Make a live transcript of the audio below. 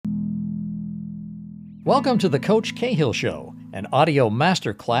Welcome to the Coach Cahill Show, an audio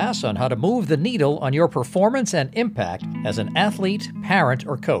masterclass on how to move the needle on your performance and impact as an athlete, parent,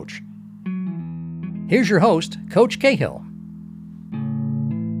 or coach. Here's your host, Coach Cahill.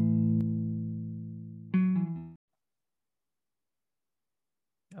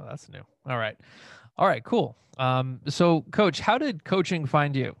 Oh, that's new. All right. All right, cool. So Coach, how did coaching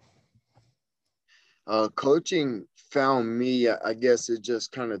find you? Coaching found me, I guess it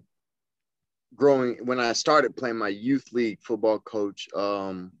just kind of growing when I started playing my youth league football coach,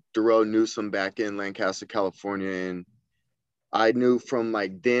 Darrell Newsom back in Lancaster, California. And I knew from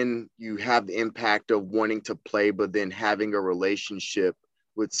like then you have the impact of wanting to play, but then having a relationship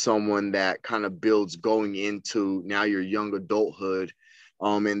with someone that kind of builds going into now your young adulthood.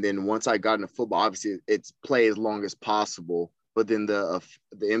 And then once I got into football, obviously it's play as long as possible. But then the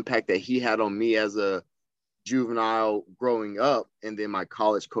impact that he had on me as a juvenile growing up, and then my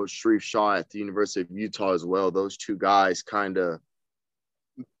college coach Sharif Shaw at the University of Utah as well. Those two guys kind of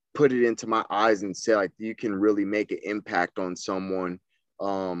put it into my eyes and said, like, you can really make an impact on someone,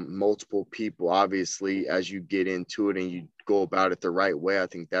 multiple people, obviously, as you get into it and you go about it the right way. I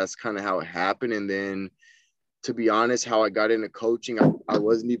think that's kind of how it happened. And then, to be honest, how I got into coaching, I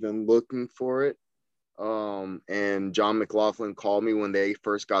wasn't even looking for it. And John McLaughlin called me when they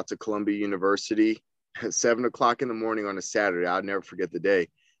first got to Columbia University at 7 o'clock in the morning on a Saturday. I'll never forget the day.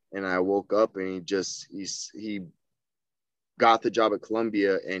 And I woke up and he got the job at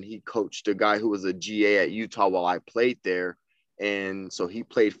Columbia, and he coached a guy who was a GA at Utah while I played there. And so he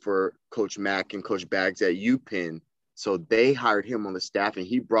played for Coach Mack and Coach Baggs at UPenn. So they hired him on the staff, and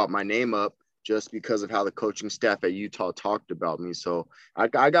he brought my name up just because of how the coaching staff at Utah talked about me. So I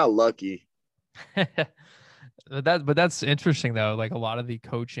got lucky. But that's interesting though. Like a lot of the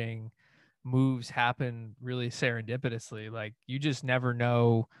coaching moves happen really serendipitously. Like you just never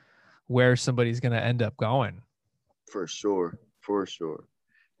know where somebody's going to end up going. For sure.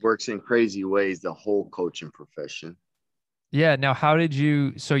 Works in crazy ways, the whole coaching profession. Yeah. Now,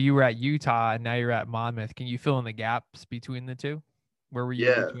 so you were at Utah and now you're at Monmouth. Can you fill in the gaps between the two? Where were you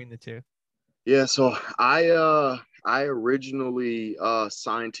Yeah. between the two? Yeah. So I originally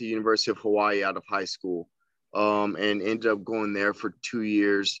signed to University of Hawaii out of high school, and ended up going there for 2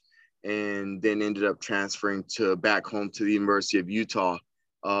 years, and then ended up transferring to back home to the University of Utah,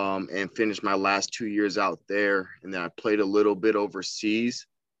 and finished my last 2 years out there. And then I played a little bit overseas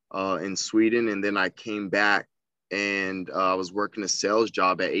in Sweden, and then I came back and I was working a sales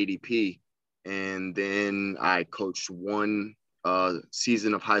job at ADP, and then I coached one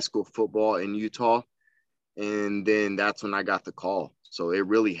season of high school football in Utah, and then that's when I got the call. So it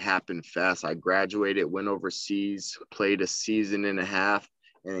really happened fast. I graduated, went overseas, played a season and a half,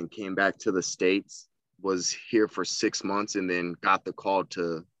 and then came back to the States, was here for 6 months, and then got the call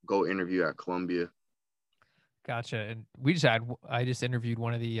to go interview at Columbia. Gotcha. And I just interviewed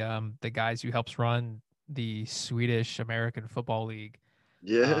one of the guys who helps run the Swedish American Football League.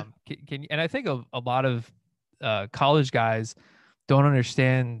 Yeah. And I think a lot of college guys don't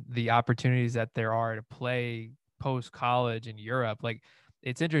understand the opportunities that there are to play post college in Europe. Like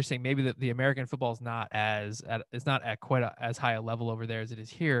it's interesting. Maybe the American football is it's not at as high a level over there as it is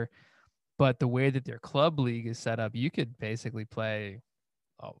here, but the way that their club league is set up, you could basically play,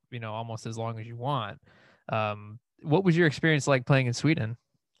 almost as long as you want. What was your experience like playing in Sweden?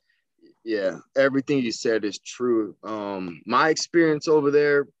 Yeah, everything you said is true. My experience over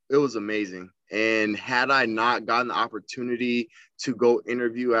there, it was amazing. And had I not gotten the opportunity to go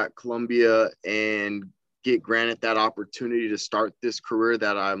interview at Columbia and get granted that opportunity to start this career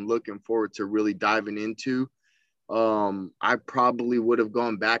that I'm looking forward to really diving into, I probably would have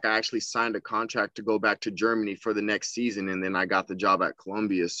gone back. I actually signed a contract to go back to Germany for the next season, and then I got the job at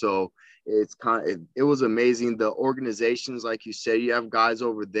Columbia. So it was amazing. The organizations, like you said, you have guys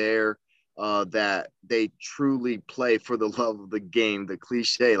over there that they truly play for the love of the game, the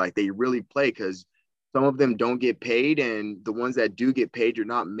cliche, like they really play, because some of them don't get paid, and the ones that do get paid, you're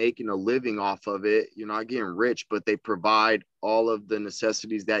not making a living off of it. You're not getting rich, but they provide all of the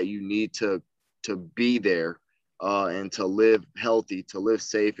necessities that you need to be there, and to live healthy, to live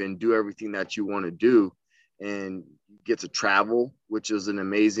safe, and do everything that you want to do. And you get to travel, which is an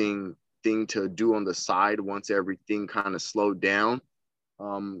amazing thing to do on the side once everything kind of slowed down.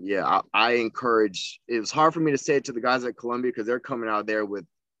 Yeah, I encourage. It was hard for me to say it to the guys at Columbia because they're coming out there with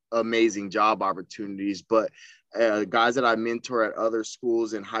amazing job opportunities, but guys that I mentor at other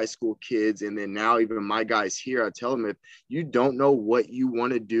schools and high school kids, and then now even my guys here, I tell them, if you don't know what you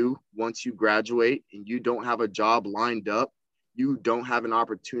want to do once you graduate and you don't have a job lined up, you don't have an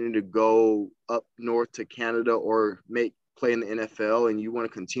opportunity to go up north to Canada or make play in the NFL and you want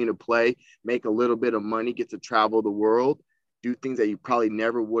to continue to play, make a little bit of money, get to travel the world, do things that you probably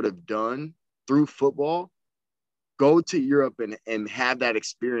never would have done through football, go to Europe and have that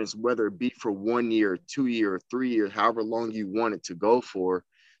experience, whether it be for 1 year, 2 year, 3 years, however long you want it to go for,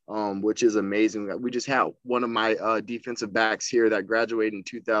 which is amazing. We just had one of my defensive backs here that graduated in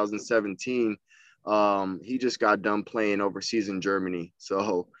 2017. He just got done playing overseas in Germany.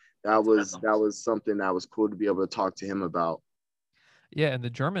 So that was something that was cool to be able to talk to him about. Yeah, and the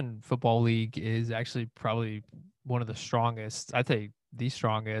German football league is actually probably one of the strongest, I'd say the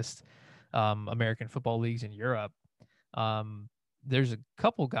strongest American football leagues in Europe. There's a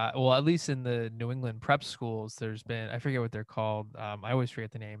couple guys, well, at least in the New England prep schools, there's been, I forget what they're called. I always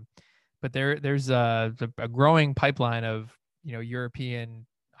forget the name, but there's a growing pipeline of, European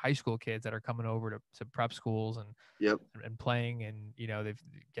high school kids that are coming over to prep schools and playing, and, they've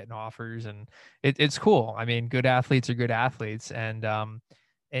getting offers, and it's cool. I mean, good athletes are good athletes. And I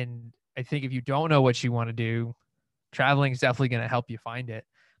think if you don't know what you want to do, traveling is definitely going to help you find it.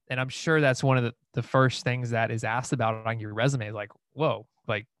 And I'm sure that's one of the first things that is asked about on your resume. Like, whoa,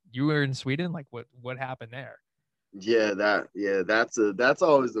 like you were in Sweden. Like what happened there? That's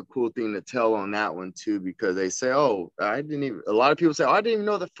always a cool thing to tell on that one too, because they say, oh, a lot of people say, oh, I didn't even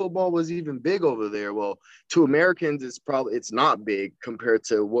know that football was even big over there. Well, to Americans, it's not big compared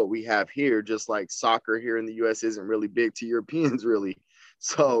to what we have here. Just like soccer here in the US isn't really big to Europeans really.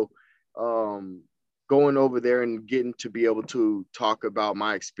 So going over there and getting to be able to talk about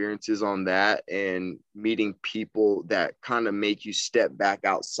my experiences on that and meeting people that kind of make you step back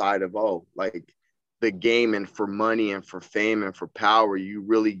outside of, like the game, and for money and for fame and for power, you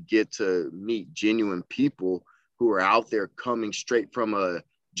really get to meet genuine people who are out there coming straight from a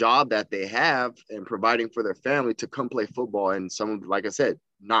job that they have and providing for their family to come play football. And some, like I said,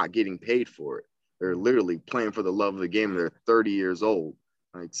 not getting paid for it. They're literally playing for the love of the game. They're 30 years old.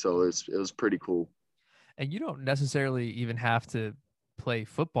 Like, so it was pretty cool. And you don't necessarily even have to play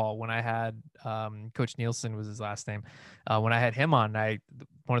football. When I had Coach Nielsen was his last name. When I had him on,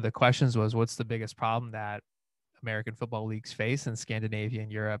 one of the questions was, what's the biggest problem that American football leagues face in Scandinavia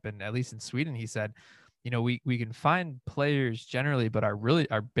and Europe, and at least in Sweden? He said, we can find players generally, but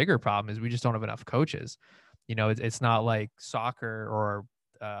our bigger problem is we just don't have enough coaches. It's not like soccer or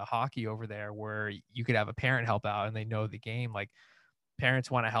hockey over there where you could have a parent help out and they know the game. Like,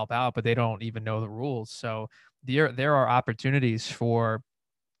 parents want to help out, but they don't even know the rules. So there are opportunities for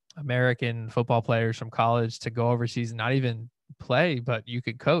American football players from college to go overseas and not even play, but you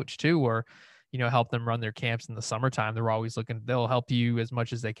could coach too, or, help them run their camps in the summertime. They'll help you as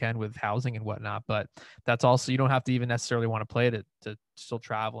much as they can with housing and whatnot. But that's also, you don't have to even necessarily want to play to still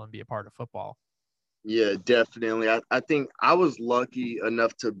travel and be a part of football. Yeah, definitely. I think I was lucky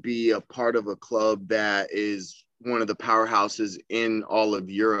enough to be a part of a club that is one of the powerhouses in all of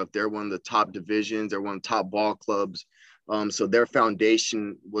Europe. They're one of the top divisions. They're one of the top ball clubs. So their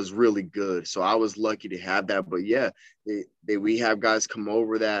foundation was really good. So I was lucky to have that. But yeah, we have guys come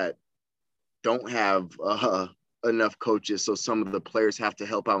over that don't have enough coaches. So some of the players have to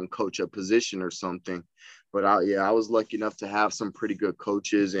help out and coach a position or something. But I was lucky enough to have some pretty good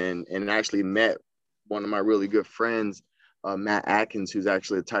coaches and actually met one of my really good friends, Matt Atkins, who's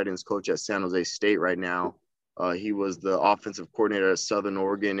actually a tight ends coach at San Jose State right now. He was the offensive coordinator at Southern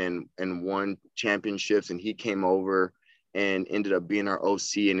Oregon and won championships. And he came over and ended up being our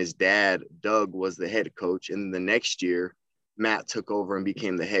OC. And his dad, Doug, was the head coach. And the next year, Matt took over and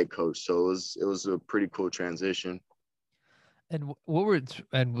became the head coach. So it was a pretty cool transition. And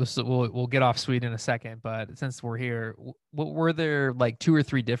we'll get off Sweden in a second, but since we're here, what were there like 2 or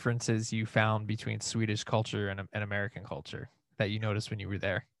 3 differences you found between Swedish culture and American culture that you noticed when you were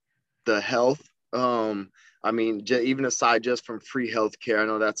there? The health. I mean, even aside just from free healthcare, I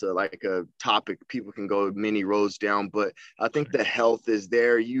know that's a topic people can go many roads down, but I think the health is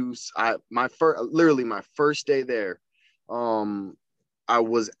there. My first day there, I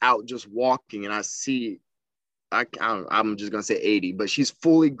was out just walking and I see. I'm just going to say 80, but she's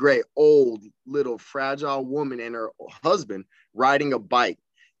fully gray, old, little fragile woman and her husband riding a bike.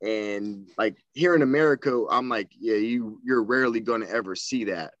 And like here in America, I'm like, yeah, you're rarely going to ever see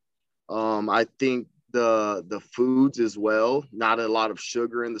that. I think the foods as well, not a lot of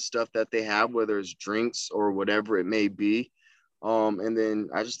sugar in the stuff that they have, whether it's drinks or whatever it may be. And then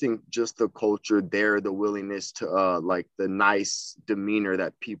I just think just the culture there, the willingness to like the nice demeanor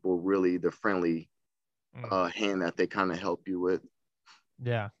that people really, the friendly hand that they kind of help you with.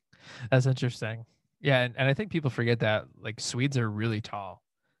 Yeah, that's interesting. Yeah, and I think people forget that like Swedes are really tall.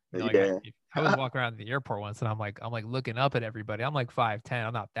 Yeah. I was walking around the airport once and I'm like looking up at everybody. I'm like 5'10".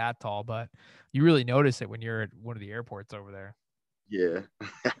 I'm not that tall, but you really notice it when you're at one of the airports over there. Yeah.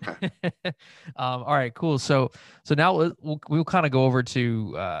 All right, cool. So now we'll kind of go over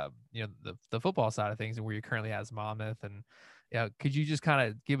to the football side of things and where you're currently at as Monmouth. And yeah, could you just kind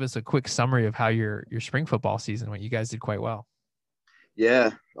of give us a quick summary of how your spring football season went? You guys did quite well.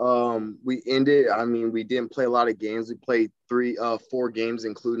 Yeah. We didn't play a lot of games. We played 4 games,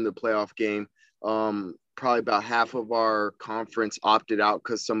 including the playoff game. Probably about half of our conference opted out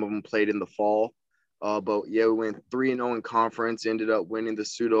because some of them played in the fall. But yeah, we went 3-0 in conference, ended up winning the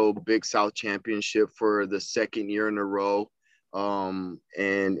pseudo Big South Championship for the second year in a row. And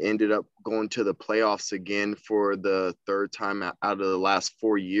ended up going to the playoffs again for the third time out of the last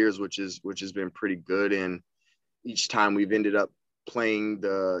 4 years, which has been pretty good. And each time we've ended up playing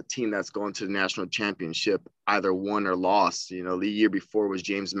the team that's going to the national championship, either won or lost. You know, the year before was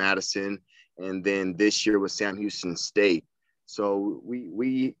James Madison, and then this year was Sam Houston State. So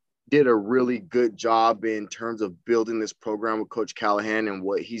we did a really good job in terms of building this program with Coach Callahan and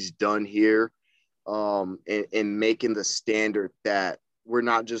what he's done here, and making the standard that we're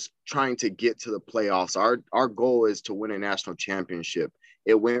not just trying to get to the playoffs. Our goal is to win a national championship.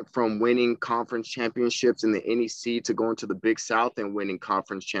 It went from winning conference championships in the NEC to going to the Big South and winning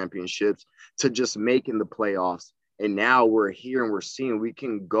conference championships to just making the playoffs. And now we're here and we're seeing we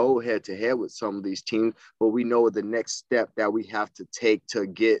can go head to head with some of these teams, but we know the next step that we have to take to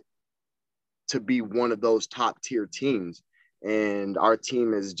get to be one of those top tier teams. And our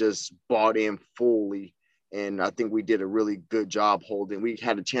team is just bought in fully. And I think we did a really good job holding. We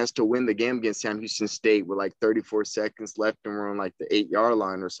had a chance to win the game against Sam Houston State with like 34 seconds left, and we're on like the 8-yard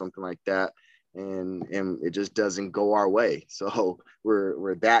line or something like that. And it just doesn't go our way. So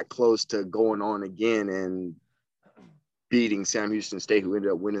we're that close to going on again and beating Sam Houston State, who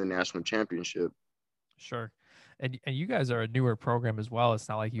ended up winning the national championship. Sure. And you guys are a newer program as well. It's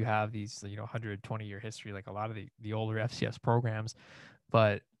not like you have these 120-year history like a lot of the older FCS programs,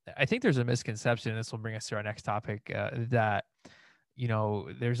 but I think there's a misconception, and this will bring us to our next topic, that,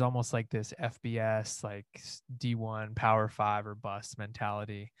 there's almost like this FBS, like D1, Power 5 or bust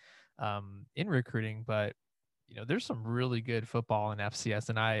mentality in recruiting. But, there's some really good football in FCS.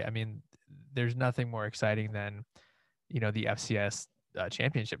 And I mean, there's nothing more exciting than, the FCS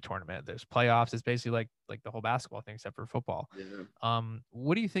championship tournament. There's playoffs. It's basically like the whole basketball thing, except for football. Yeah.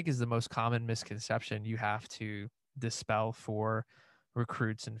 What do you think is the most common misconception you have to dispel for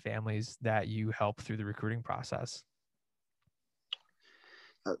recruits and families that you help through the recruiting process?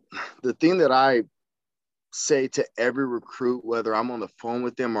 The thing that I say to every recruit, whether I'm on the phone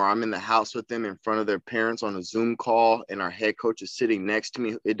with them or I'm in the house with them in front of their parents on a Zoom call and our head coach is sitting next to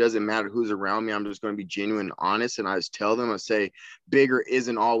me, it doesn't matter who's around me. I'm just going to be genuine and honest. And I just tell them, I say, bigger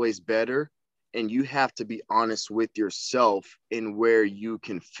isn't always better. And you have to be honest with yourself in where you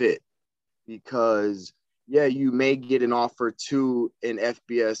can fit, because yeah, you may get an offer to an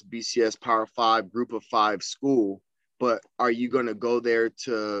FBS, BCS, Power 5, Group of 5 school, but are you going to go there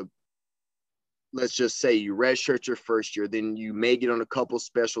to, let's just say you redshirt your first year, then you may get on a couple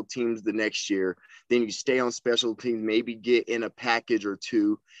special teams the next year, then you stay on special teams, maybe get in a package or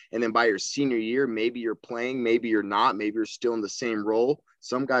two, and then by your senior year, maybe you're playing, maybe you're not, maybe you're still in the same role.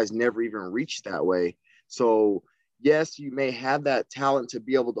 Some guys never even reach that way. So yes, you may have that talent to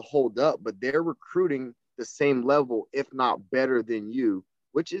be able to hold up, but they're recruiting the same level, if not better than you,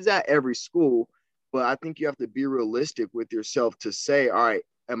 which is at every school. But I think you have to be realistic with yourself to say, all right,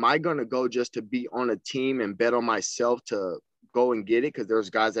 am I going to go just to be on a team and bet on myself to go and get it? Because there's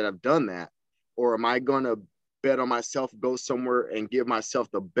guys that have done that. Or am I going to bet on myself, go somewhere and give myself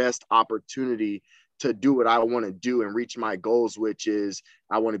the best opportunity to do what I want to do and reach my goals, which is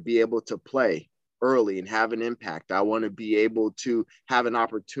I want to be able to play early and have an impact. I want to be able to have an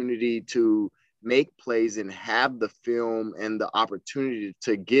opportunity to make plays and have the film and the opportunity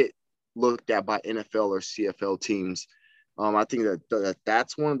to get looked at by NFL or CFL teams. I think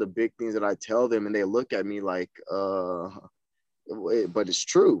that's one of the big things that I tell them, and they look at me like, but it's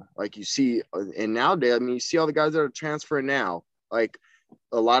true. Like you see, and nowadays, I mean, you see all the guys that are transferring now, like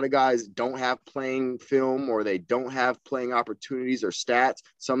a lot of guys don't have playing film or they don't have playing opportunities or stats.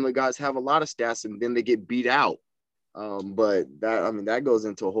 Some of the guys have a lot of stats and then they get beat out. But that goes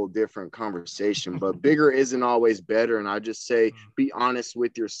into a whole different conversation, but bigger isn't always better. And I just say, be honest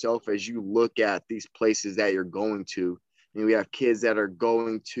with yourself as you look at these places that you're going to. I mean, we have kids that are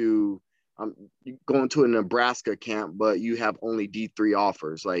going to a Nebraska camp, but you have only D3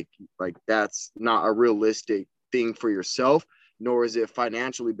 offers. Like that's not a realistic thing for yourself, nor is it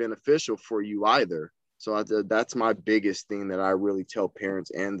financially beneficial for you either. So that's my biggest thing that I really tell parents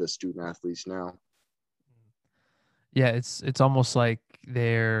and the student athletes now. Yeah, it's almost like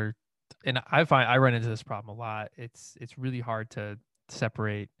they're, and I run into this problem a lot. It's really hard to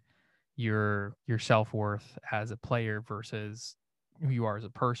separate your self-worth as a player versus who you are as a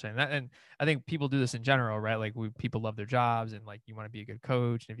person. And I think people do this in general, right? Like people love their jobs, and like you want to be a good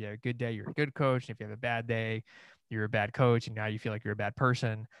coach. And if you have a good day, you're a good coach. And if you have a bad day, you're a bad coach. And now you feel like you're a bad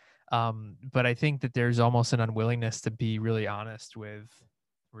person. But I think that there's almost an unwillingness to be really honest with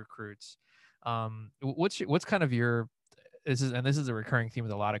recruits. What's kind of your, this is a recurring theme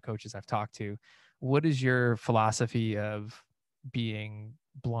with a lot of coaches I've talked to. What is your philosophy of being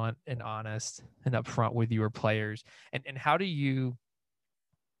blunt and honest and upfront with your players? And how do you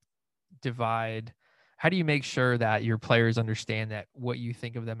divide, how do you make sure that your players understand that what you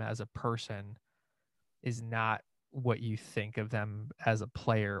think of them as a person is not what you think of them as a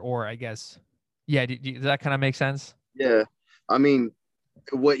player? Or I guess, yeah, does that kind of make sense? Yeah. I mean,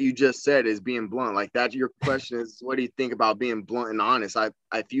 what you just said is being blunt. Like that, your question is, what do you think about being blunt and honest?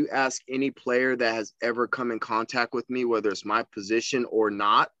 If you ask any player that has ever come in contact with me, whether it's my position or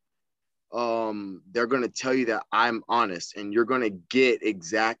not, they're going to tell you that I'm honest, and you're going to get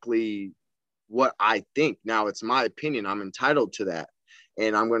exactly what I think. Now, it's my opinion. I'm entitled to that.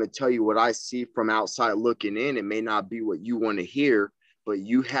 And I'm going to tell you what I see from outside looking in. It may not be what you want to hear, but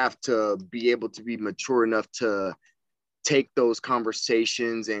you have to be able to be mature enough to take those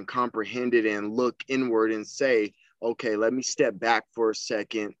conversations and comprehend it and look inward and say, okay, let me step back for a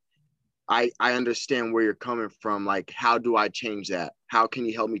second. I understand where you're coming from. Like, how do I change that? How can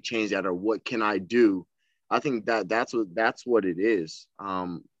you help me change that? Or what can I do? I think that's what it is.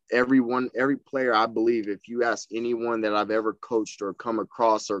 Every player, I believe, if you ask anyone that I've ever coached or come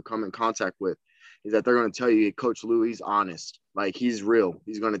across or come in contact with, is that they're going to tell you, hey, Coach Lou, he's honest. Like, he's real.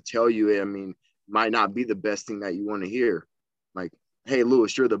 He's going to tell you it. I mean, might not be the best thing that you want to hear. Like, hey,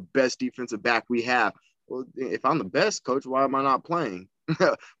 Lewis, you're the best defensive back we have. Well, if I'm the best, coach, why am I not playing?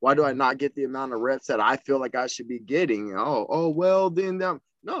 Why do I not get the amount of reps that I feel like I should be getting? Well, then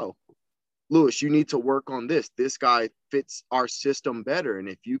no. Lewis, you need to work on this. This guy fits our system better. And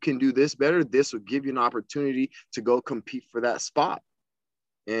if you can do this better, this will give you an opportunity to go compete for that spot.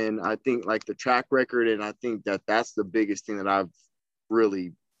 And I think like the track record, and I think that that's the biggest thing that I've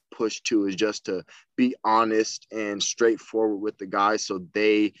really pushed to, is just to be honest and straightforward with the guys, so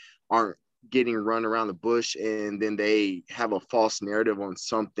they aren't getting run around the bush and then they have a false narrative on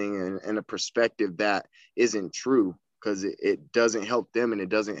something and a perspective that isn't true, because it doesn't help them and it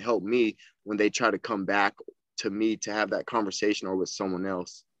doesn't help me when they try to come back to me to have that conversation or with someone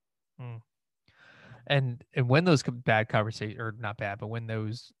else. And when those bad conversations, or not bad, but when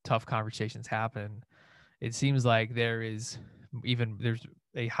those tough conversations happen, it seems like there's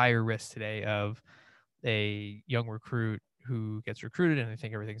a higher risk today of a young recruit who gets recruited and they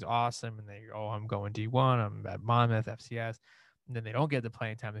think everything's awesome, and they, oh, I'm going D1, I'm at Monmouth, FCS, and then they don't get the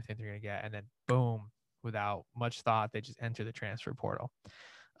playing time they think they're going to get, and then boom, without much thought, they just enter the transfer portal.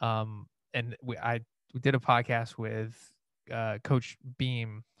 And we did a podcast with Coach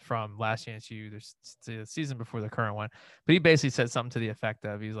Beam from last chance U, there's the season before the current one, but he basically said something to the effect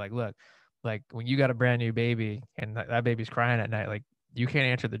of, he's like, look, like when you got a brand new baby and that baby's crying at night, like you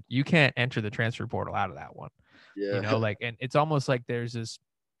can't enter the transfer portal out of that one. Yeah. You know, like, and it's almost like there's this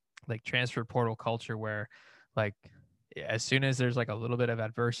like transfer portal culture where like as soon as there's like a little bit of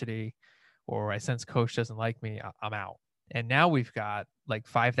adversity or I sense coach doesn't like me, I'm out. And now we've got like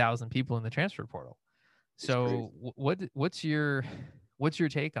 5,000 people in the transfer portal. So what's your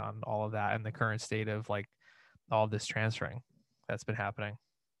take on all of that and the current state of like all this transferring that's been happening?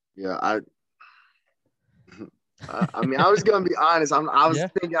 Yeah, I mean, I was gonna be honest. I was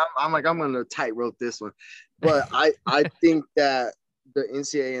thinking, I'm like, I'm gonna tightrope this one, but I think that the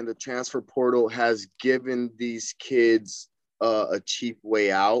NCAA and the transfer portal has given these kids a cheap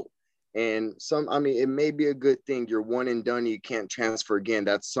way out. And I mean, it may be a good thing. You're one and done. You can't transfer again.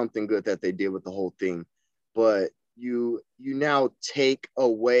 That's something good that they did with the whole thing. But you now take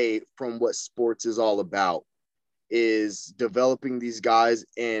away from what sports is all about, is developing these guys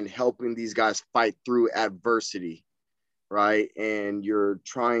and helping these guys fight through adversity, right? And you're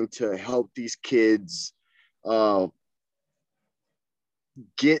trying to help these kids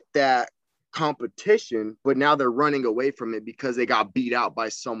get that competition, but now they're running away from it because they got beat out by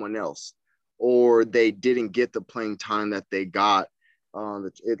someone else, or they didn't get the playing time that they got.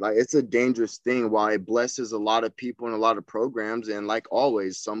 It's a dangerous thing. While it blesses a lot of people and a lot of programs, and like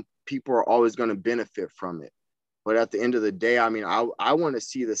always, some people are always going to benefit from it. But at the end of the day, I mean, I want to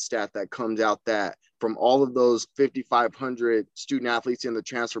see the stat that comes out that from all of those 5,500 student athletes in the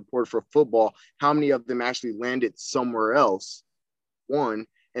transfer portal for football, how many of them actually landed somewhere else? One.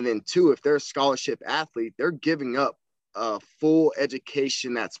 And then two, if they're a scholarship athlete, they're giving up a full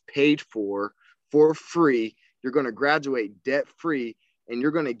education that's paid for free. You're going to graduate debt free, and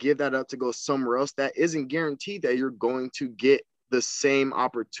you're going to give that up to go somewhere else. That isn't guaranteed that you're going to get the same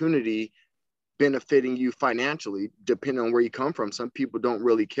opportunity benefiting you financially, depending on where you come from. Some people don't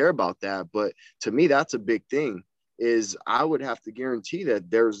really care about that, but to me, that's a big thing. Is I would have to guarantee that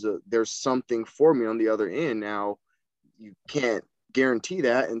there's something for me on the other end. Now, you can't guarantee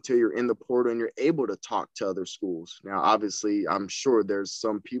that until you're in the portal and you're able to talk to other schools. Now, obviously, I'm sure there's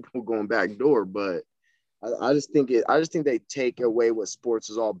some people going back door, but I just think they take away what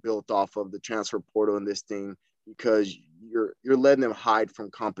sports is all built off of, the transfer portal and this thing, because you're letting them hide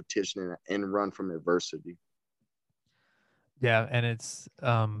from competition and run from adversity. Yeah, and it's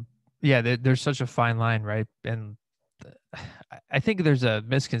there's such a fine line, right? And I think there's a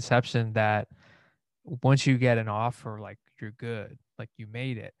misconception that once you get an offer, like you're good, like you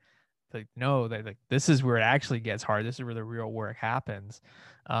made it. Like, no, like this is where it actually gets hard. This is where the real work happens.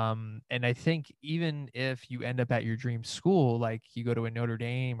 And I think even if you end up at your dream school, like you go to a Notre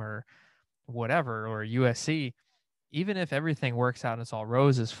Dame or whatever, or USC, even if everything works out and it's all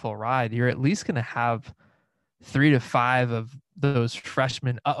roses, full ride, you're at least going to have 3 to 5 of those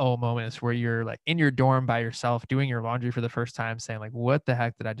freshman moments where you're like in your dorm by yourself doing your laundry for the first time, saying like, what the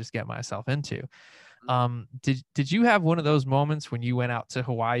heck did I just get myself into? Did you have one of those moments when you went out to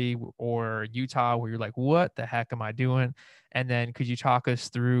Hawaii or Utah where you're like, what the heck am I doing? And then could you talk us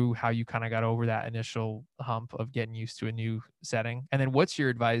through how you kind of got over that initial hump of getting used to a new setting? And then what's your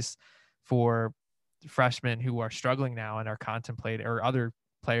advice for freshmen who are struggling now and are contemplating, or other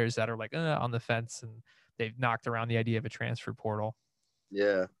players that are like on the fence and they've knocked around the idea of a transfer portal?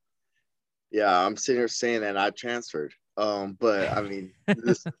 Yeah. I'm sitting here saying that I transferred. But I mean,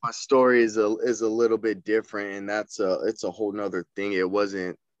 my story is a little bit different, and it's a whole nother thing.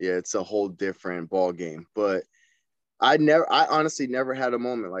 It's a whole different ball game. But I honestly never had a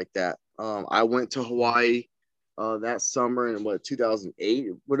moment like that. I went to Hawaii that summer in 2008,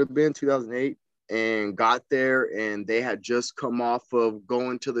 it would have been 2008, and got there, and they had just come off of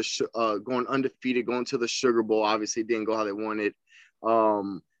going undefeated, going to the Sugar Bowl. Obviously, didn't go how they wanted.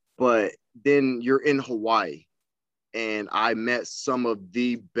 But then you're in Hawaii, and I met some of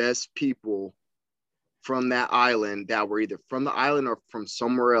the best people from that island that were either from the island or from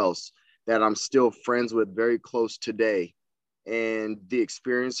somewhere else that I'm still friends with, very close today. And the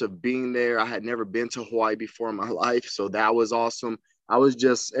experience of being there, I had never been to Hawaii before in my life, so that was awesome.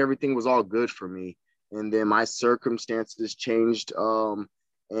 Everything was all good for me. And then my circumstances changed,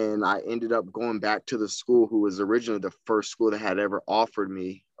 and I ended up going back to the school who was originally the first school that had ever offered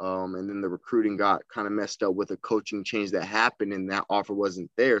me. And then the recruiting got kind of messed up with a coaching change that happened, and that offer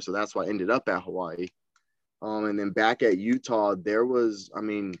wasn't there. So that's why I ended up at Hawaii. And then back at Utah,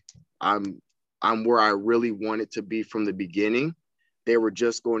 I'm where I really wanted to be from the beginning. They were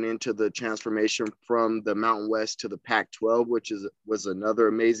just going into the transformation from the Mountain West to the Pac-12, which was another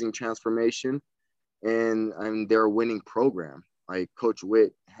amazing transformation. And they're a winning program. Like Coach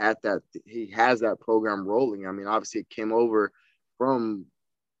Witt he has that program rolling. I mean, obviously it came over from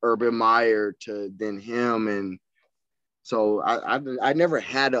Urban Meyer to then him. And so I never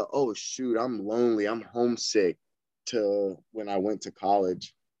had oh shoot, I'm lonely, I'm homesick, to when I went to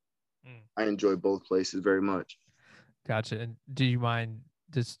college. I enjoy both places very much. Gotcha. And do you mind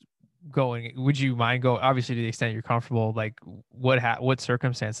just would you mind going, obviously to the extent you're comfortable, like what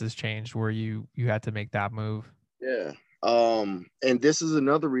circumstances changed where you had to make that move? Yeah. And this is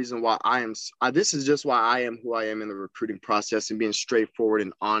another reason why this is just why I am who I am in the recruiting process, and being straightforward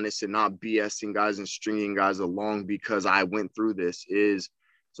and honest and not BSing guys and stringing guys along, because I went through this.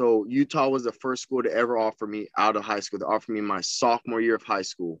 So Utah was the first school to ever offer me out of high school. They offered me my sophomore year of high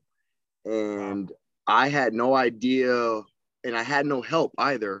school. And wow. I had no idea, and I had no help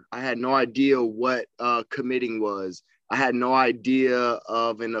either. I had no idea what committing was. I had no idea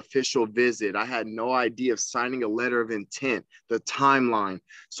of an official visit. I had no idea of signing a letter of intent, the timeline.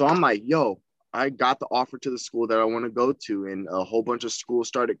 So I'm like, yo, I got the offer to the school that I want to go to. And a whole bunch of schools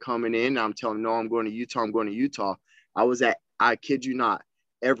started coming in. I'm telling them, no, I'm going to Utah. I'm going to Utah. I kid you not,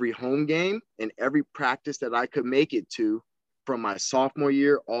 every home game and every practice that I could make it to from my sophomore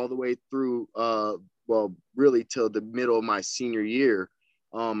year all the way through, really till the middle of my senior year.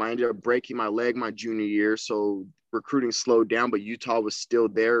 I ended up breaking my leg my junior year. So recruiting slowed down, but Utah was still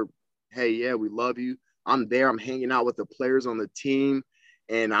there. Hey, yeah, we love you. I'm there. I'm hanging out with the players on the team.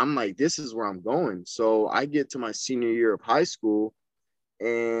 And I'm like, this is where I'm going. So I get to my senior year of high school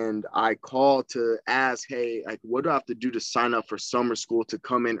and I call to ask, hey, like, what do I have to do to sign up for summer school to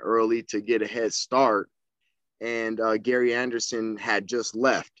come in early to get a head start? And Gary Anderson had just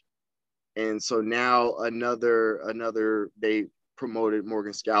left. And so now they promoted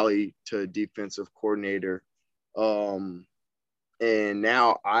Morgan Scalley to defensive coordinator. And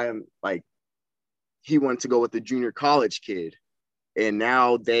now I'm like, he wanted to go with the junior college kid. And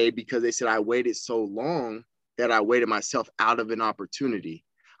now because they said I waited so long that I waited myself out of an opportunity.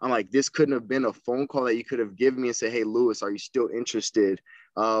 I'm like, this couldn't have been a phone call that you could have given me and say, hey, Lewis, are you still interested?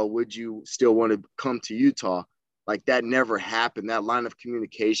 Would you still want to come to Utah? Like, that never happened. That line of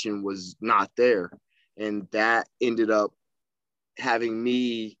communication was not there. And that ended up having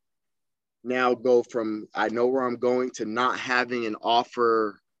me now go from, I know where I'm going, to not having an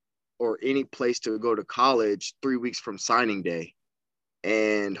offer or any place to go to college 3 weeks from signing day.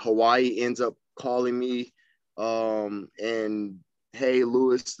 And Hawaii ends up calling me and, hey,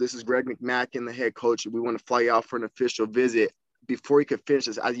 Lewis, this is Greg McMackin, the head coach. We want to fly you out for an official visit. Before he could finish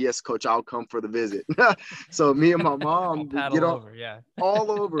this, yes, coach, I'll come for the visit. So me and my mom, we get over, yeah.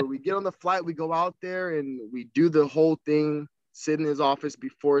 all over. We get on the flight, we go out there and we do the whole thing, sit in his office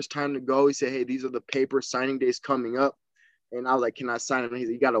before it's time to go. He said, hey, these are the papers, signing days coming up. And I was like, can I sign him? He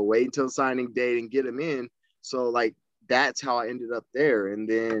said, you got to wait until signing day and get him in. So like, that's how I ended up there. And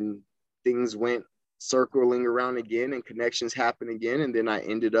then things went circling around again and connections happened again. And then I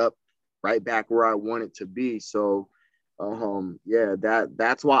ended up right back where I wanted to be. So yeah,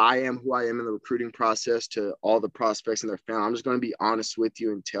 that's why I am who I am in the recruiting process to all the prospects and their family. I'm just going to be honest with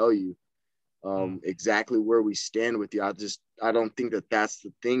you and tell you exactly where we stand with you. I don't think that that's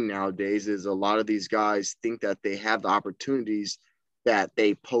the thing nowadays. Is a lot of these guys think that they have the opportunities that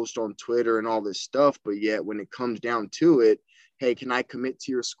they post on Twitter and all this stuff, but yet when it comes down to it, hey, can I commit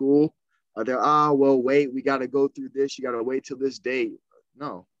to your school? They're, well, wait, we got to go through this. You got to wait till this date.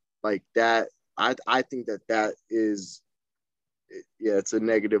 No, like that. I think that is, yeah, it's a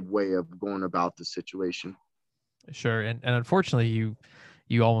negative way of going about the situation. Sure. And unfortunately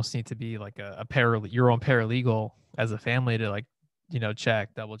you almost need to be like your own paralegal as a family to, like,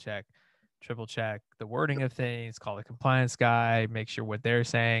 check, double check, triple check the wording of things, call the compliance guy, make sure what they're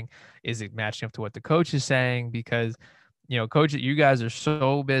saying, is it matching up to what the coach is saying? Because, coach, you guys are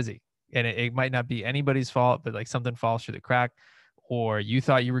so busy and it might not be anybody's fault, but like something falls through the crack, or you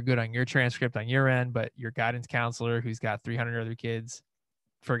thought you were good on your transcript on your end, but your guidance counselor, who's got 300 other kids,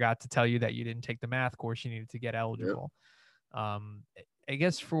 forgot to tell you that you didn't take the math course you needed to get eligible. Yep. I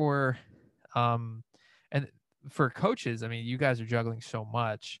guess and for coaches, I mean, you guys are juggling so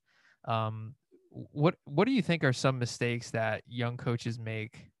much. What do you think are some mistakes that young coaches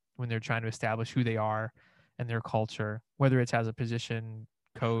make when they're trying to establish who they are and their culture, whether it's as a position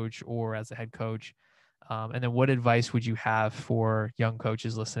coach or as a head coach? And then what advice would you have for young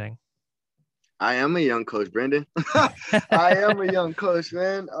coaches listening? I am a young coach, Brendan. I am a young coach,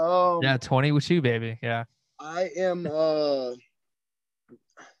 man. Yeah, 20 with you, baby. Yeah. I am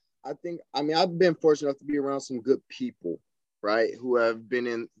I've been fortunate enough to be around some good people, right, who have been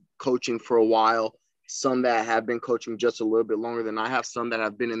in coaching for a while. Some that have been coaching just a little bit longer than I have, some that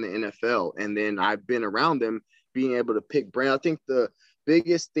have been in the NFL. And then I've been around them, being able to pick brand. I think the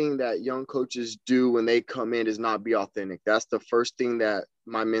biggest thing that young coaches do when they come in is not be authentic. That's the first thing that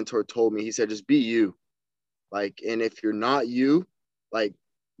my mentor told me. He said, just be you. Like, and if you're not you, like,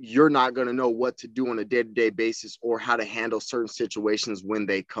 you're not going to know what to do on a day-to-day basis or how to handle certain situations when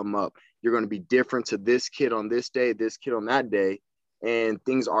they come up. You're going to be different to this kid on this day, this kid on that day, and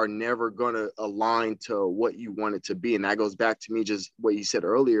things are never going to align to what you want it to be. And that goes back to me, just what you said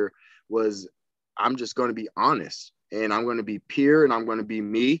earlier, was I'm just going to be honest, and I'm going to be pure, and I'm going to be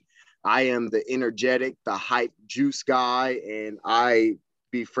me. I am the energetic, the hype juice guy, and I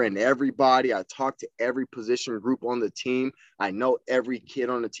befriend everybody. I talk to every position group on the team. I know every kid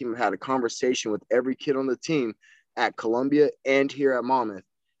on the team. I've had a conversation with every kid on the team at Columbia and here at Monmouth.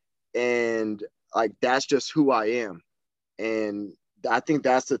 And like, that's just who I am. And I think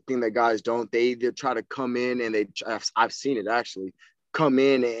that's the thing that guys don't. They either try to come in and I've seen it actually, come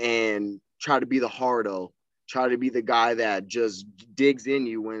in and try to be the hardo, try to be the guy that just digs in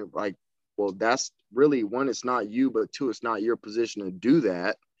you when, like, well, that's really, one, it's not you, but two, it's not your position to do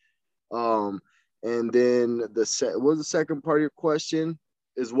that. And then what was the second part of your question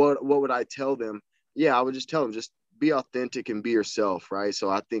is what would I tell them? Yeah, I would just tell them, just be authentic and be yourself, right? So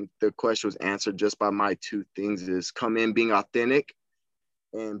I think the question was answered just by my two things: is come in being authentic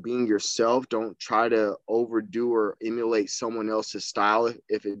and being yourself. Don't try to overdo or emulate someone else's style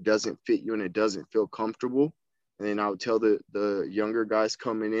if it doesn't fit you and it doesn't feel comfortable. And then I would tell the younger guys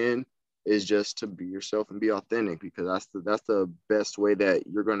coming in is just to be yourself and be authentic, because that's the best way that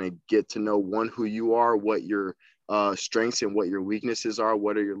you're going to get to know, one, who you are, what your strengths and what your weaknesses are,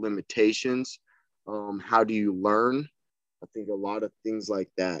 what are your limitations, how do you learn. I think a lot of things like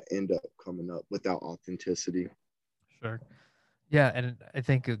that end up coming up without authenticity. Sure. Yeah, and I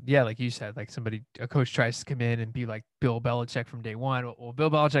think yeah, like you said, like a coach tries to come in and be like Bill Belichick from day one. Well, Bill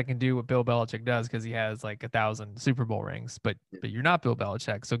Belichick can do what Bill Belichick does because he has like 1,000 Super Bowl rings, but you're not Bill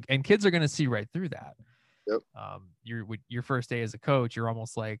Belichick. So and kids are going to see right through that. Yep. Your first day as a coach, you're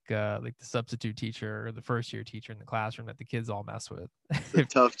almost like the substitute teacher or the first year teacher in the classroom that the kids all mess with. It's a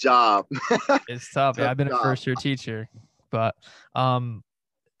tough job. It's tough. Yeah, I've been a first year teacher, but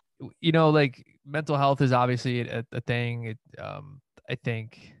like mental health is obviously a thing. I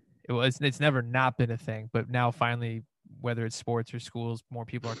think it's never not been a thing, but now finally, whether it's sports or schools, more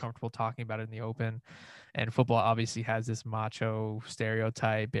people are comfortable talking about it in the open. And football obviously has this macho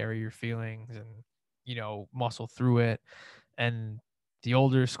stereotype, bury your feelings and, muscle through it. And the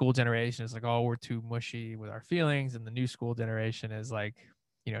older school generation is like, oh, we're too mushy with our feelings. And the new school generation is like,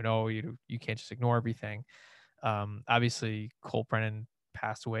 no, you can't just ignore everything. Obviously Cole Brennan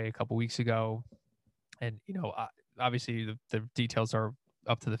passed away a couple weeks ago, and obviously the details are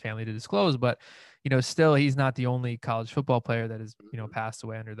up to the family to disclose, but still he's not the only college football player that has passed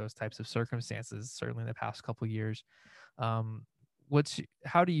away under those types of circumstances, certainly in the past couple of years.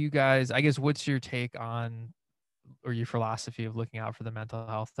 How do you guys, I guess, what's your take on, or your philosophy of looking out for the mental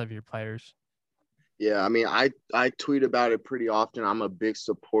health of your players? Yeah, I mean, I tweet about it pretty often. I'm a big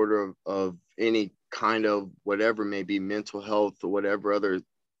supporter of any kind of whatever may be mental health or whatever other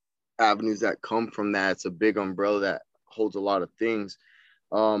avenues that come from that. It's a big umbrella that holds a lot of things.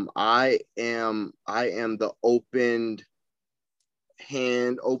 I am the open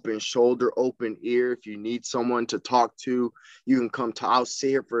hand, open shoulder, open ear. If you need someone to talk to, you can come to. I'll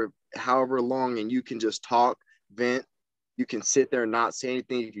sit here for however long, and you can just talk, vent. You can sit there and not say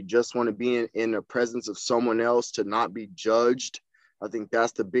anything. If you just want to be in the presence of someone else, to not be judged, I think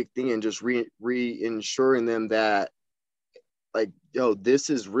that's the big thing. And just re-ensuring them that, like, yo, this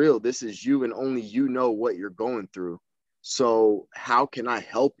is real. This is you, and only you know what you're going through. So how can I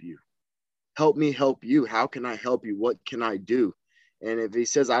help you? Help me help you. How can I help you? What can I do? And if he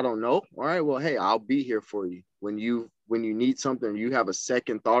says, I don't know, all right, well, hey, I'll be here for you. When you need something, you have a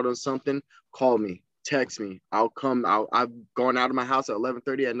second thought on something, call me, text me. I'll come. I've gone out of my house at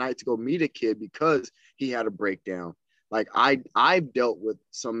 11:30 at night to go meet a kid because he had a breakdown. Like I've dealt with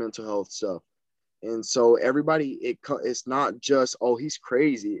some mental health stuff. And so everybody, it's not just, oh, he's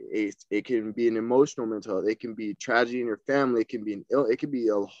crazy. It can be an emotional mental health. It can be tragedy in your family. It can be it can be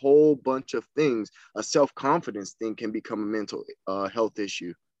a whole bunch of things. A self-confidence thing can become a mental health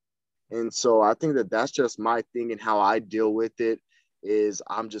issue. And so I think that's just my thing, and how I deal with it is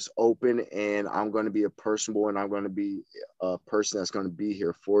I'm just open, and I'm going to be a personable, and I'm going to be a person that's going to be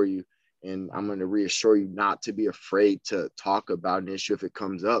here for you. And I'm going to reassure you not to be afraid to talk about an issue if it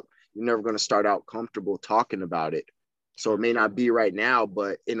comes up. You're never going to start out comfortable talking about it. So it may not be right now,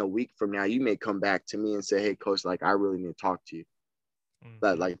 but in a week from now, you may come back to me and say, hey, coach, like, I really need to talk to you. Mm-hmm.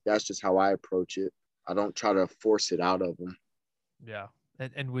 But like, that's just how I approach it. I don't try to force it out of them. Yeah.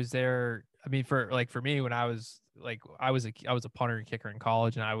 And was there, I mean, for me, when I was a punter and kicker in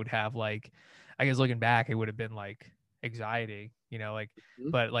college, and I would have, like, I guess looking back, it would have been like anxiety, mm-hmm.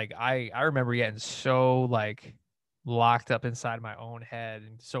 But like, I remember getting so like locked up inside my own head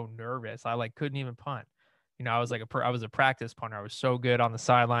and so nervous. I like couldn't even punt. I was like I was a practice punter. I was so good on the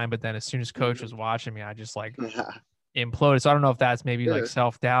sideline, but then as soon as coach was watching me, I just like imploded. So I don't know if that's maybe like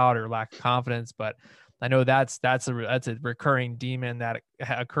self-doubt or lack of confidence, but I know that's a recurring demon that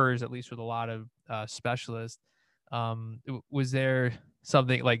occurs, at least with a lot of specialists. Was there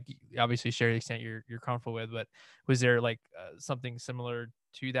something, like, obviously share the extent you're comfortable with, but was there like something similar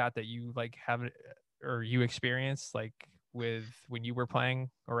to that you like have or you experienced, like, with when you were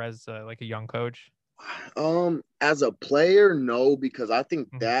playing, or as like a young coach? As a player, no, because I think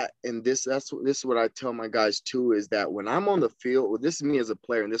that, and this is what I tell my guys too, is that when I'm on the field, well, this is me as a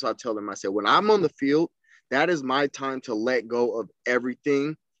player, and this is what I tell them. I said, when I'm on the field, that is my time to let go of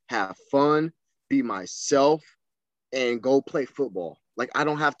everything, have fun, be myself, and go play football. Like, I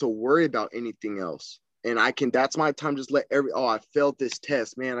don't have to worry about anything else. And that's my time. Just let I failed this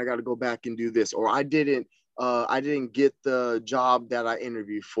test, man, I got to go back and do this. Or I didn't get the job that I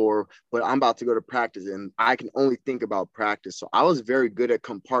interviewed for, but I'm about to go to practice, and I can only think about practice. So I was very good at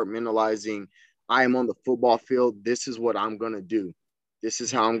compartmentalizing. I am on the football field. This is what I'm going to do. This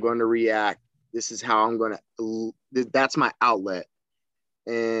is how I'm going to react. This is how I'm going to, that's my outlet.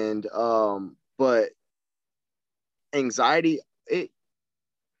 And, but anxiety,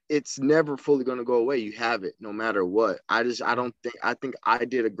 it's never fully going to go away. You have it no matter what. I think I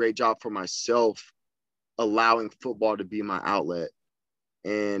did a great job for myself allowing football to be my outlet.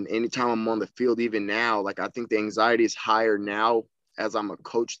 And anytime I'm on the field, even now, like I think the anxiety is higher now as I'm a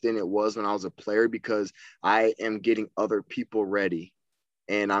coach than it was when I was a player, because I am getting other people ready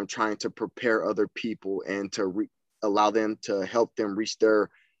and I'm trying to prepare other people and to allow them to help them reach their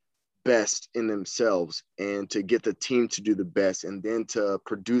best in themselves and to get the team to do the best and then to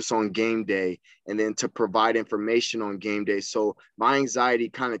produce on game day and then to provide information on game day. So my anxiety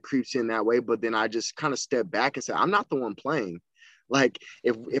kind of creeps in that way, but then I just kind of step back and say, I'm not the one playing. Like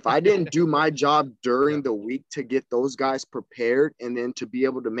if I didn't do my job during the week to get those guys prepared and then to be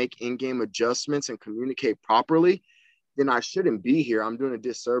able to make in-game adjustments and communicate properly, then I shouldn't be here. I'm doing a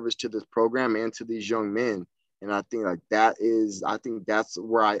disservice to this program and to these young men. And I think I think that's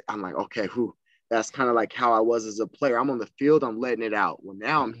where I'm like, okay, that's kind of like how I was as a player. I'm on the field, I'm letting it out. Well,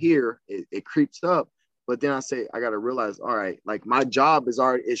 now I'm here, it creeps up. But then I say, I got to realize, all right, like my job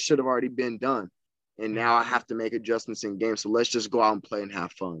it should have already been done. And now I have to make adjustments in games. So let's just go out and play and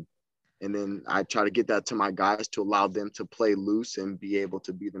have fun. And then I try to get that to my guys to allow them to play loose and be able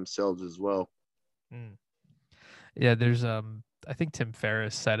to be themselves as well. Yeah, there's I think Tim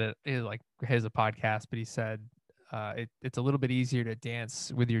Ferriss said it like has a podcast, but he said it's a little bit easier to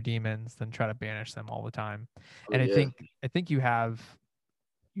dance with your demons than try to banish them all the time. And I think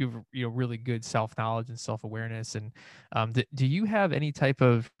you've really good self-knowledge and self-awareness. And do you have any type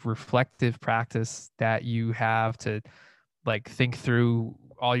of reflective practice that you have to like think through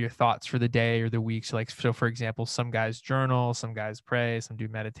all your thoughts for the day or the week? So for example, some guys journal, some guys pray, some do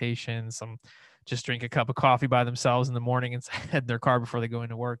meditation, some just drink a cup of coffee by themselves in the morning and head in their car before they go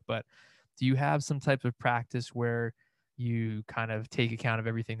into work. But do you have some type of practice where you kind of take account of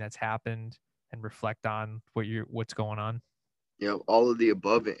everything that's happened and reflect on what's going on? All of the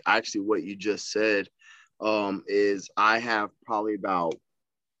above. Actually, what you just said is I have probably about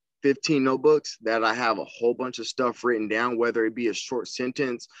 15 notebooks that I have a whole bunch of stuff written down, whether it be a short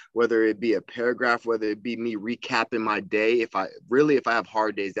sentence, whether it be a paragraph, whether it be me recapping my day. If I have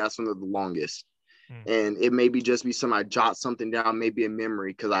hard days, that's one of the longest. And it may be just be I jot something down, maybe a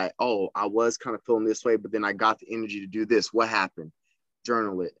memory, because I was kind of feeling this way, but then I got the energy to do this. What happened?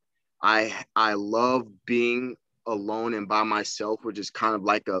 Journal it. I love being alone and by myself, which is kind of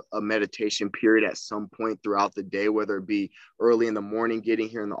like a meditation period at some point throughout the day, whether it be early in the morning, getting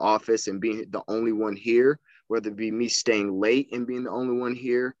here in the office and being the only one here, whether it be me staying late and being the only one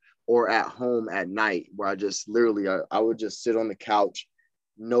here, or at home at night where I just literally, I would just sit on the couch,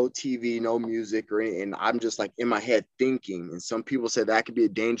 no TV, no music or anything, and I'm just like in my head thinking. And some people say that could be a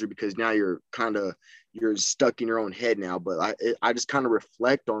danger because now you're stuck in your own head now. But I just kind of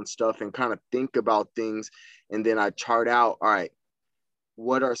reflect on stuff and kind of think about things. And then I chart out, all right,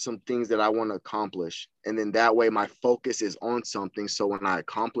 what are some things that I want to accomplish? And then that way my focus is on something. So when I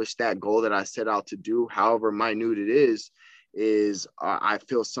accomplish that goal that I set out to do, however minute it is I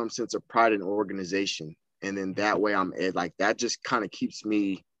feel some sense of pride and organization. And then that way that just kind of keeps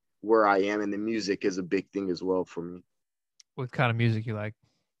me where I am. And the music is a big thing as well for me. What kind of music you like?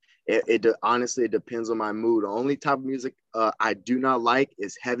 Honestly, it depends on my mood. The only type of music I do not like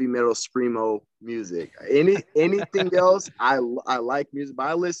is heavy metal screamo music. Anything else, I like music, but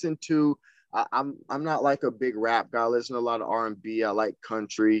I listen to. I'm not like a big rap guy. I listen to a lot of R&B. I like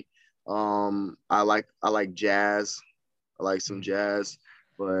country. I like jazz. I like some jazz,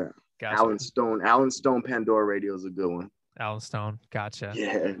 but gotcha. Alan Stone, Pandora Radio is a good one. Alan Stone, gotcha.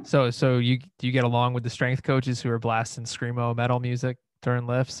 Yeah. So do you get along with the strength coaches who are blasting screamo metal music during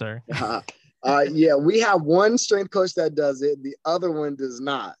lifts, or? Yeah, we have one strength coach that does it. The other one does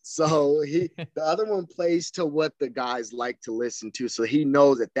not. So the other one plays to what the guys like to listen to. So he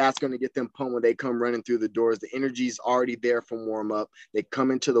knows that that's going to get them pumped when they come running through the doors. The energy's already there from warm up. They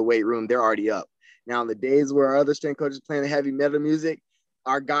come into the weight room, they're already up. Now, in the days where our other strength coaches playing the heavy metal music,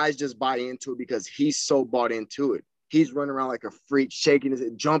 our guys just buy into it because he's so bought into it. He's running around like a freak, shaking his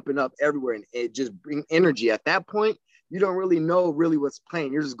head, jumping up everywhere, and it just brings energy. At that point, you don't really know what's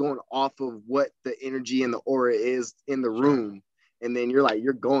playing. You're just going off of what the energy and the aura is in the room. And then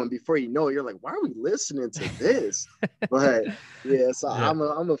you're going, before you know it, you're like, why are we listening to this? But yeah, so yeah.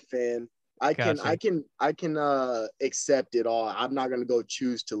 I'm a fan. I can accept it all. I'm not going to go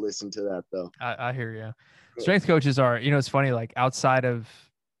choose to listen to that though. I hear you. Strength coaches are, it's funny, like outside of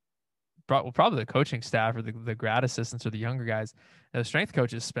probably the coaching staff or the grad assistants or the younger guys, the strength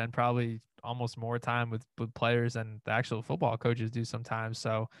coaches spend probably almost more time with players than the actual football coaches do sometimes.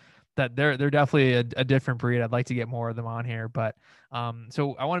 So that they're definitely a different breed. I'd like to get more of them on here, but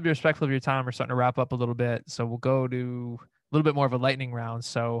so I want to be respectful of your time. We're starting to wrap up a little bit, so we'll go to a little bit more of a lightning round.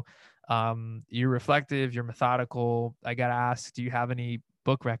 So you're reflective, you're methodical. I gotta ask, do you have any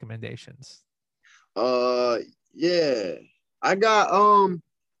book recommendations? Uh, yeah, I got All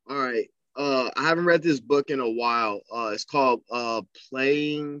right. I haven't read this book in a while. It's called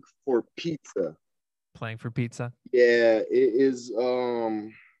Playing for Pizza. Playing for Pizza. Yeah, it is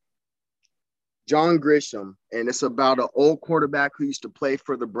John Grisham, and it's about an old quarterback who used to play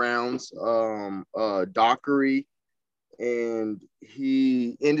for the Browns, Dockery, and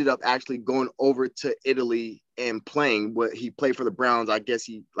he ended up actually going over to Italy and playing. What he played for the Browns, I guess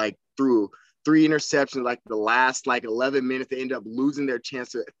he like threw 3 interceptions like the last like 11 minutes. They ended up losing their chance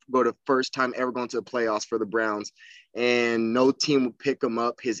to go to first time ever going to the playoffs for the Browns, and no team would pick him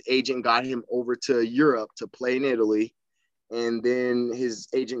up. His agent got him over to Europe to play in Italy, and then his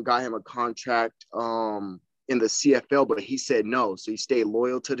agent got him a contract in the CFL, but he said no. So he stayed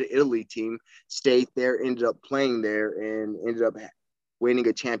loyal to the Italy team, stayed there, ended up playing there, and ended up winning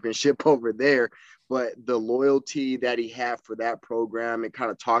a championship over there. But the loyalty that he had for that program, it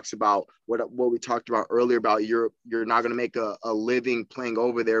kind of talks about what we talked about earlier about you're not going to make a living playing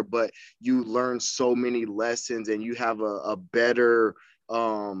over there, but you learn so many lessons and you have a better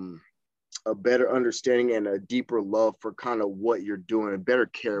understanding and a deeper love for kind of what you're doing, a better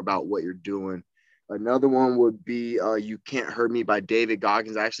care about what you're doing. Another one would be You Can't Hurt Me by David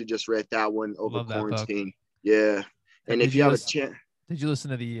Goggins. I actually just read that one over Love that book. quarantine. Yeah. And if you have a chance, did you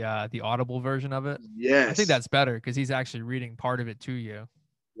listen to the Audible version of it? I think yes, that's better because he's actually reading part of it to you.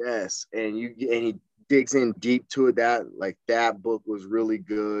 yes, and he digs in deep to it. That book was really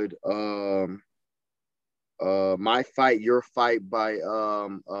good. My Fight, Your Fight by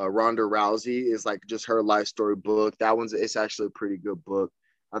Ronda Rousey is like just her life story book. It's actually a pretty good book.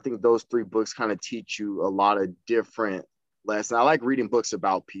 I think those 3 books kind of teach you a lot of different lessons. I like reading books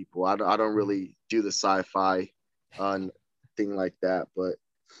about people. I don't really do the sci-fi thing like that, but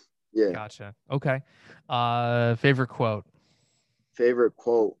yeah. Gotcha. Okay. Favorite quote? Favorite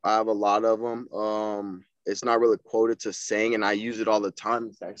quote? I have a lot of them. It's not really quoted to saying, and I use it all the time.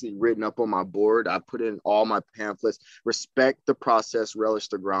 It's actually written up on my board. I put it in all my pamphlets. Respect the process, relish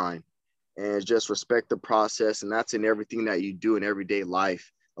the grind, and just respect the process. And that's in everything that you do in everyday life.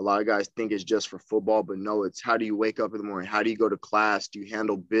 A lot of guys think it's just for football, but no, it's how do you wake up in the morning? How do you go to class? Do you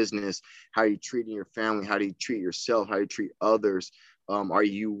handle business? How are you treating your family? How do you treat yourself? How do you treat others? Are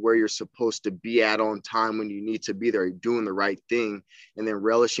you where you're supposed to be at on time when you need to be there? Are you doing the right thing? And then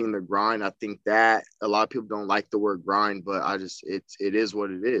relishing the grind. I think that a lot of people don't like the word grind, but it is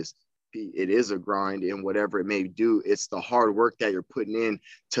what it is. It is a grind, and whatever it may do, it's the hard work that you're putting in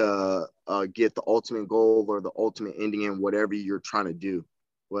to get the ultimate goal or the ultimate ending in whatever you're trying to do,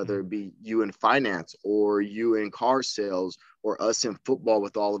 whether it be you in finance or you in car sales or us in football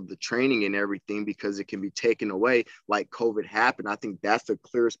with all of the training and everything, because it can be taken away like COVID happened. I think that's the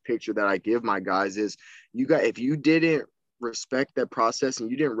clearest picture that I give my guys is if you didn't respect that process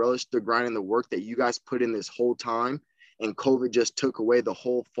and you didn't relish the grind and the work that you guys put in this whole time, and COVID just took away the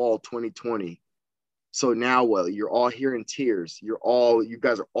whole fall 2020. So now, well, you're all here in tears. You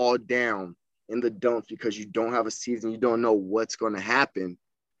guys are all down in the dumps because you don't have a season. You don't know what's going to happen.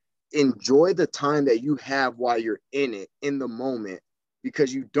 Enjoy the time that you have while you're in it, in the moment,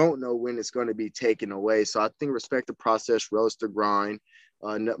 because you don't know when it's going to be taken away. So I think respect the process, relish the grind.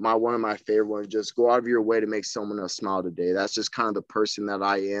 One of my favorite ones, just go out of your way to make someone else smile today. That's just kind of the person that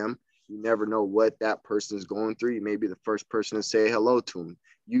I am. You never know what that person is going through. You may be the first person to say hello to them.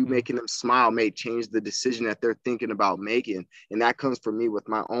 You making them smile may change the decision that they're thinking about making. And that comes from me with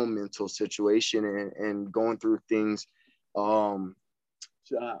my own mental situation and going through things.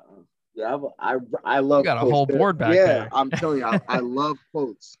 Yeah, I love You got a quotes. whole board back Yeah, there. I'm telling you, I love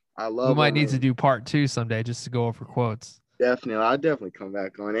quotes. I We love might them. need to do part 2 someday just to go over quotes. Definitely, I'll definitely come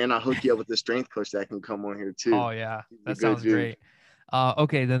back on, and I'll hook you up with the strength coach that can come on here too. Oh yeah, He's a that good sounds dude. great.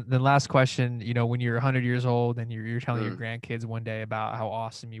 Okay, then last question. When you're 100 years old and you're telling your grandkids one day about how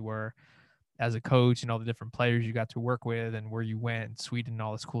awesome you were as a coach and all the different players you got to work with and where you went, Sweden, and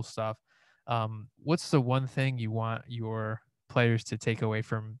all this cool stuff. What's the one thing you want your players to take away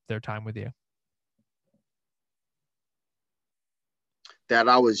from their time with you? That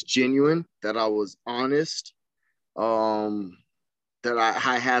I was genuine, that I was honest, that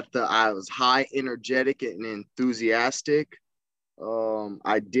I was high energetic and enthusiastic.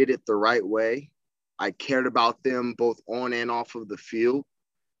 I did it the right way. I cared about them both on and off of the field.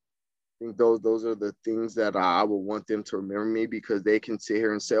 I think those are the things that I would want them to remember me, because they can sit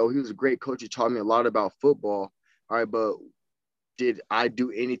here and say, "Oh, he was a great coach. He taught me a lot about football." All right, but did I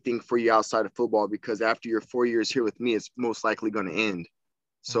do anything for you outside of football? Because after your 4 years here with me, it's most likely going to end.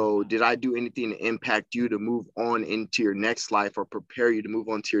 So did I do anything to impact you to move on into your next life, or prepare you to move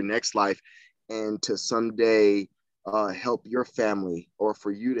on to your next life and to someday help your family, or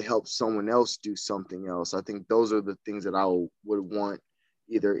for you to help someone else do something else? I think those are the things that I would want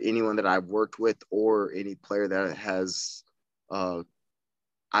either anyone that I've worked with or any player that has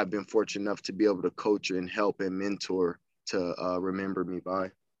I've been fortunate enough to be able to coach and help and mentor to remember me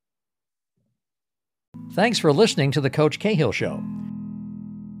by. Thanks for listening to the Coach Cahill Show.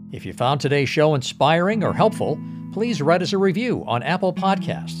 If you found today's show inspiring or helpful, please write us a review on Apple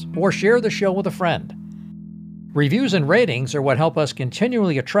Podcasts or share the show with a friend. Reviews and ratings are what help us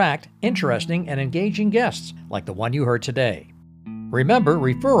continually attract interesting and engaging guests like the one you heard today. Remember,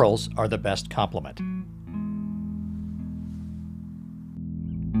 referrals are the best compliment.